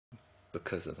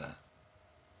because of that.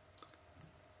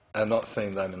 I'm not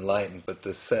saying that I'm enlightened, but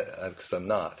because I'm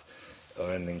not,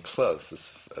 or anything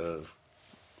close,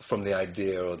 from the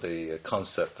idea or the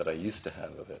concept that I used to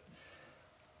have of it.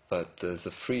 But there's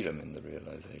a freedom in the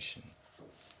realization.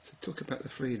 So talk about the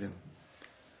freedom.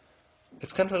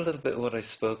 It's kind of a little bit what I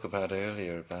spoke about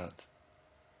earlier, about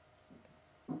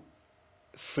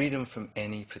freedom from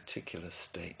any particular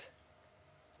state.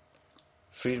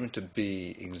 Freedom to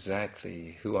be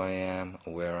exactly who I am,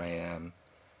 where I am,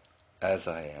 as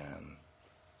I am.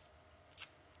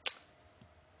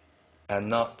 And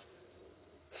not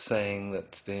saying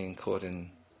that being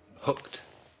hooked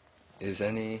is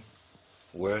any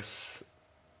worse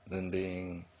than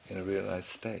being in a realized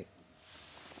state.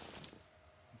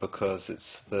 Because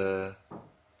it's the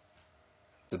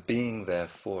being there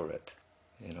for it,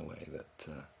 in a way,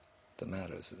 that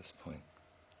matters at this point.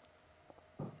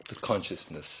 The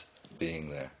consciousness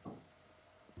being there.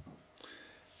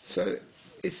 So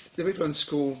it's the Ridhwan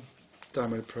school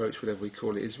diamond approach, whatever we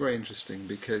call it, is very interesting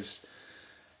because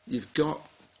you've got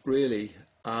really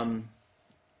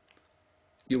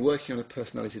you're working on a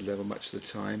personality level much of the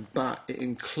time, but it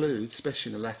includes,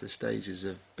 especially in the latter stages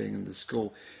of being in the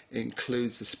school, it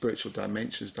includes the spiritual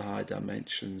dimensions, the higher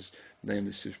dimensions,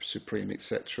 namely supreme,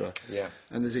 etc. Yeah.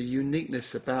 And there's a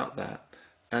uniqueness about that,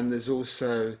 and there's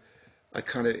also a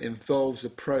kind of involves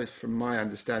from my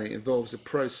understanding, it involves a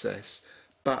process,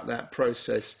 but that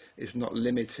process is not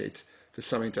limited for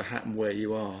something to happen where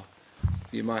you are.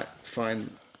 You might find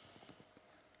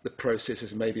the process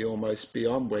is maybe almost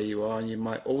beyond where you are, and you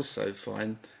might also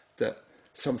find that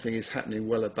something is happening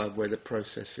well above where the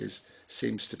process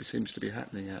seems to be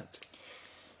happening at.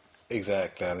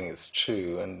 Exactly, I think it's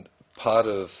true. And part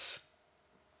of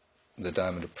the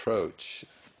diamond approach,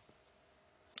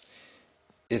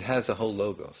 it has a whole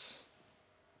logos.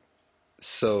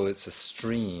 So it's a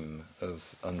stream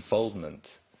of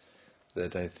unfoldment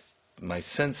that my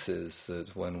sense is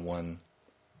that when one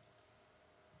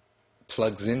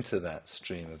plugs into that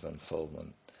stream of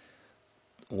unfoldment,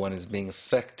 one is being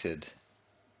affected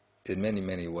in many,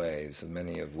 many ways, and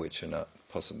many of which are not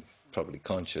probably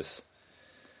conscious.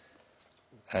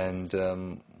 And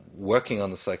working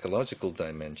on the psychological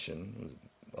dimension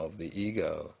of the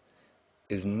ego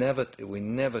we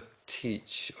never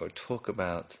teach or talk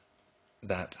about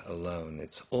that alone.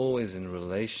 It's always in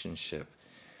relationship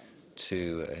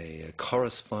to a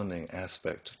corresponding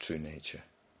aspect of true nature.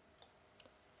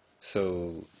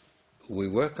 So we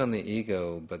work on the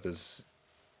ego, but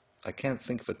I can't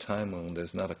think of a time when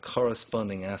there's not a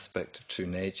corresponding aspect of true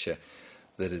nature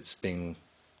that the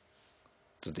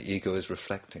ego is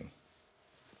reflecting.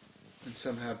 And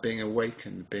somehow being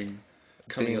awakened,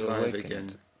 coming alive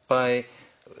again.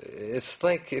 It's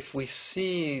like if we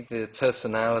see the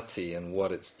personality and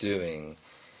what it's doing,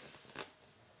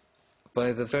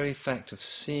 by the very fact of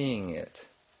seeing it,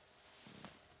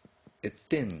 it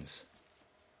thins.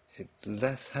 It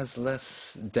has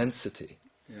less density.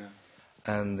 Yeah.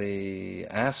 And the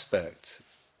aspect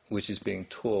which is being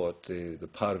taught, the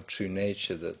part of true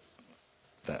nature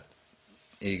that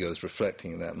ego is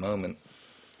reflecting in that moment,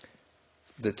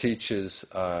 the teachers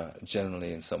are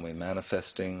generally in some way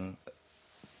manifesting.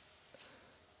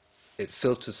 It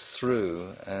filters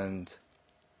through, and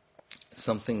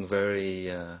something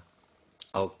very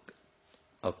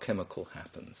alchemical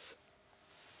happens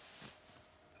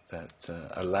that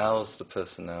allows the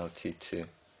personality to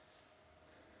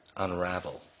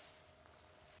unravel,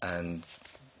 and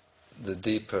the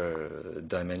deeper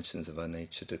dimensions of our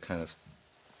nature to kind of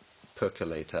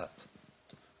percolate up.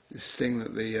 This thing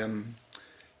that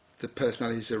the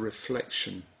personality is a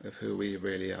reflection of who we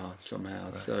really are somehow.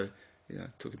 Right. So,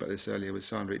 talking about this earlier with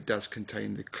Sandra, it does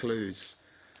contain the clues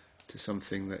to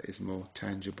something that is more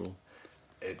tangible.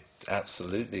 It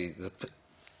absolutely.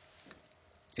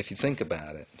 If you think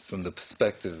about it from the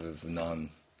perspective of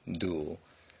non-dual,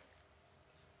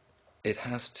 it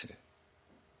has to.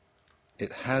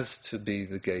 It has to be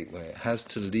the gateway. It has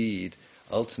to lead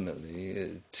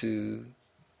ultimately to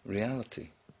reality.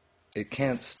 It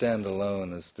can't stand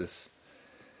alone as this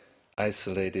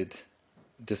isolated,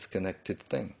 disconnected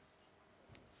thing.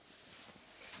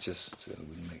 It just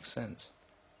wouldn't make sense.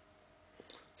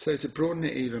 So to broaden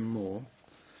it even more,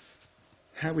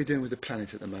 how are we doing with the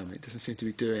planet at the moment? It doesn't seem to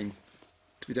be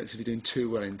we don't seem to be doing too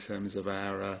well in terms of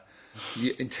our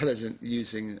intelligent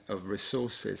using of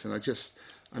resources, and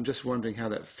I'm just wondering how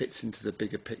that fits into the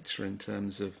bigger picture in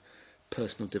terms of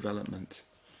personal development.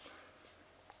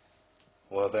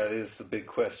 Well, that is the big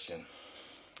question.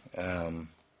 I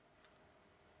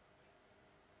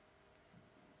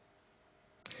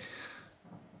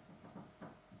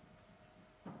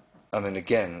mean,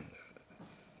 again,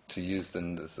 to use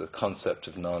the concept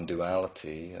of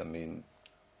non-duality, I mean,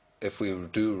 if we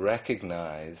do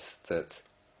recognize that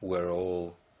we're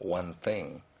all one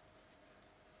thing,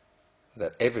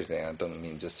 that everything, I don't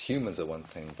mean just humans are one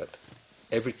thing, but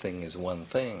everything is one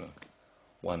thing,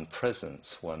 one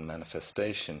presence, one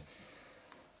manifestation,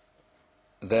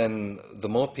 then the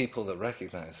more people that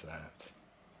recognize that,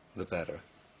 the better.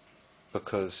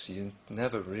 Because you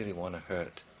never really want to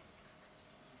hurt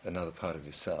another part of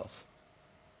yourself.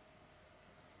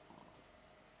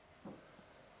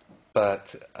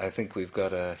 But I think we've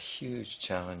got a huge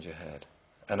challenge ahead.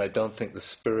 And I don't think the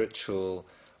spiritual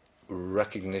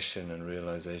recognition and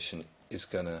realization is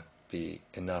going to be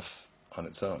enough on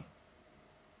its own.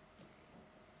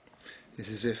 It's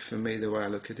as if, for me, the way I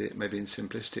look at it, maybe in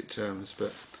simplistic terms,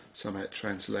 but somehow it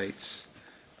translates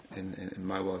in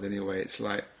my world anyway, it's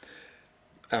like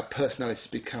our personalities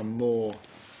become more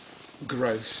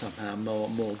gross somehow,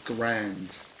 more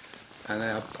grand,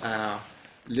 and our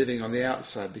living on the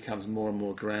outside becomes more and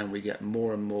more grand. We get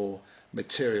more and more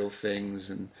material things,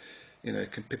 and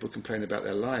people complain about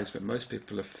their lives, but most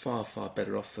people are far, far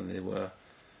better off than they were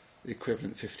the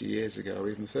equivalent 50 years ago or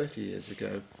even 30 years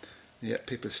ago. And yet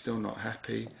people are still not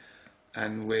happy,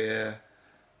 and we're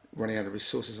running out of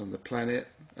resources on the planet,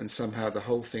 and somehow the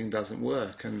whole thing doesn't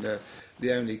work. And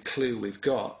the only clue we've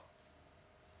got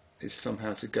is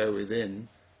somehow to go within,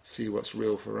 see what's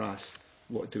real for us,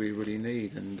 what do we really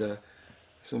need, and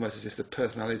it's almost as if the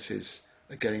personalities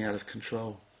are getting out of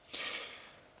control.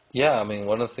 Yeah, I mean,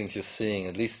 one of the things you're seeing,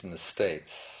 at least in the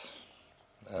States,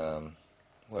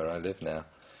 where I live now,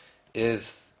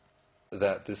 is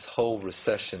that this whole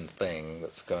recession thing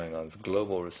that's going on, this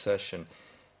global recession,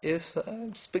 is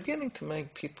it's beginning to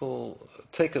make people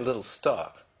take a little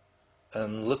stock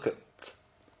and look at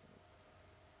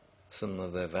some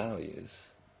of their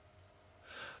values.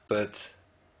 But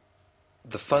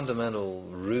the fundamental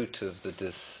root of the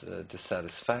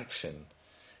dissatisfaction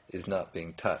is not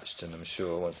being touched, and I'm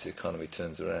sure once the economy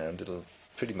turns around, it'll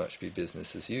pretty much be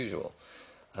business as usual,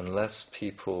 unless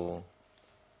people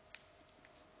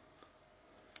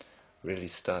really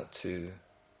start to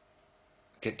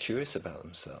get curious about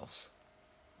themselves.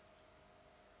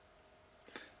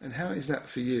 And how is that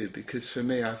for you? Because for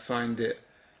me, I find it,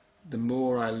 the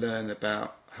more I learn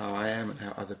about how I am and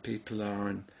how other people are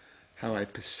and how I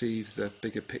perceive the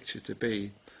bigger picture to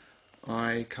be,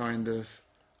 I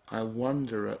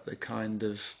wonder at the kind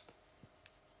of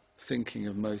thinking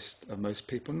of most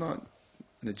people, not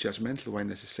in a judgmental way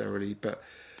necessarily, but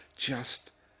just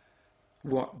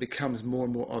what becomes more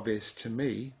and more obvious to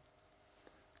me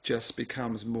just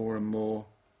becomes more and more.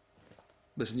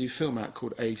 There's a new film out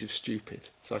called Age of Stupid,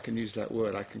 so I can use that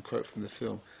word. I can quote from the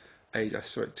film. I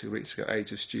saw it 2 weeks ago,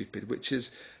 Age of Stupid, which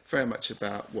is very much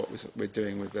about what we're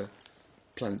doing with the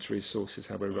planetary resources,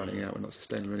 how we're running out, we're not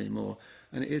sustainable anymore.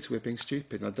 And it is, we're being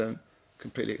stupid. I don't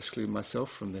completely exclude myself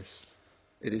from this.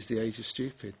 It is the age of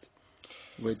stupid.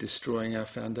 We're destroying our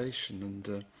foundation,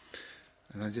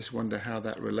 and I just wonder how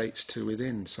that relates to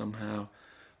within. Somehow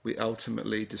we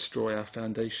ultimately destroy our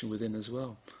foundation within as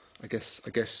well. I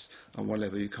guess on one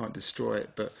level you can't destroy it,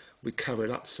 but we cover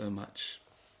it up so much.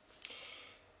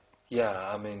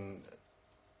 Yeah, I mean,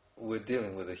 we're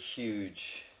dealing with a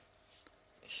huge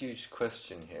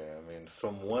question here. I mean,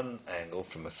 from one angle,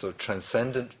 from a sort of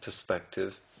transcendent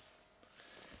perspective,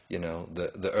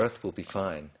 the Earth will be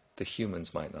fine. The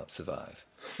humans might not survive.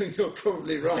 You're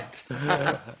probably right.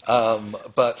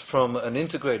 But from an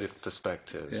integrative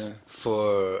perspective, yeah.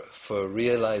 for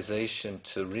realization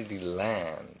to really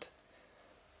land,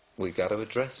 we've got to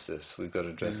address this. We've got to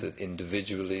address it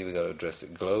individually. We've got to address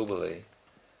it globally.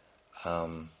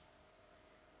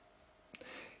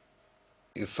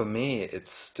 For me,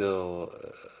 it's still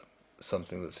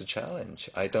something that's a challenge.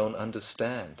 I don't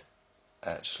understand,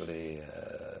 actually,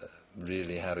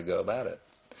 really how to go about it.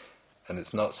 And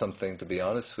it's not something, to be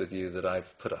honest with you, that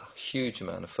I've put a huge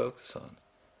amount of focus on.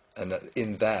 And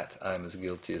in that, I'm as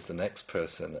guilty as the next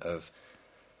person of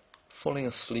falling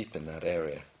asleep in that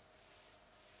area,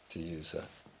 to use a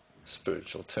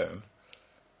spiritual term.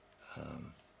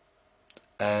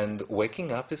 And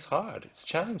waking up is hard. It's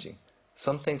challenging.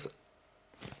 Some things,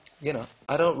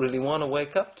 I don't really want to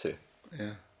wake up to.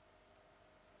 Yeah.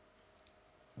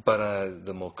 But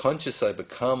the more conscious I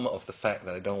become of the fact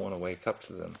that I don't want to wake up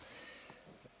to them,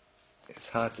 it's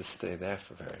hard to stay there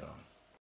for very long.